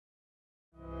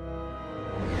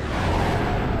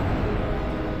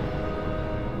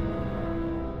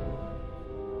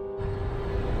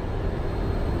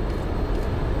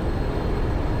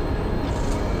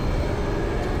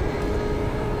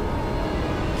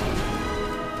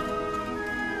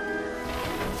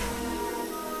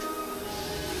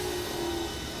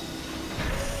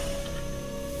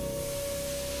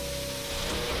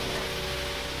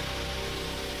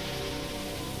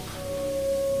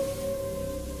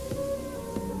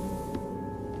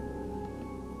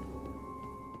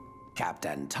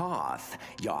Captain Toth,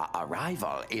 your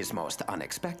arrival is most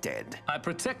unexpected. I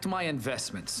protect my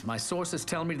investments. My sources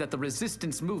tell me that the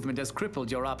Resistance movement has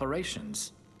crippled your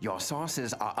operations. Your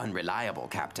sources are unreliable,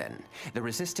 Captain. The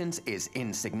Resistance is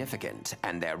insignificant,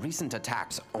 and their recent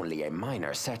attacks only a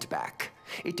minor setback.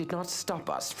 It did not stop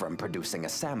us from producing a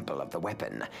sample of the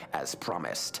weapon, as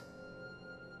promised.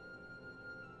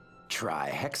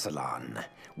 Trihexalon.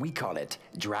 We call it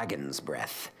Dragon's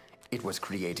Breath. It was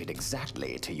created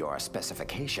exactly to your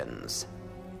specifications.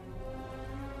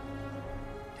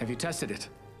 Have you tested it?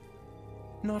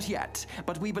 Not yet,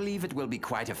 but we believe it will be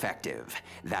quite effective.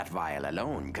 That vial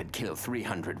alone could kill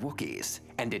 300 Wookiees,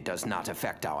 and it does not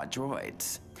affect our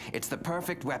droids. It's the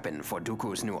perfect weapon for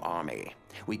Dooku's new army.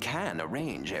 We can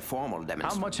arrange a formal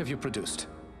demonstration. How much have you produced?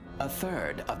 A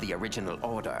third of the original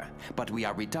order, but we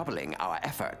are redoubling our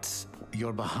efforts.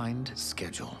 You're behind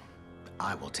schedule.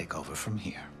 I will take over from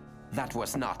here. That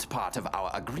was not part of our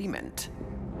agreement.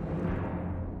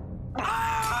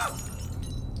 Ah!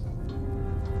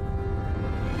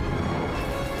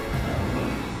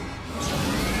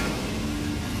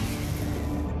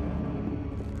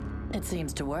 It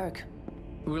seems to work.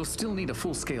 We'll still need a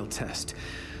full-scale test.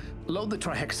 Load the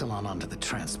Trihexalon onto the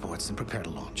transports and prepare to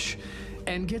launch.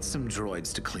 And get some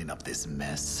droids to clean up this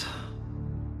mess.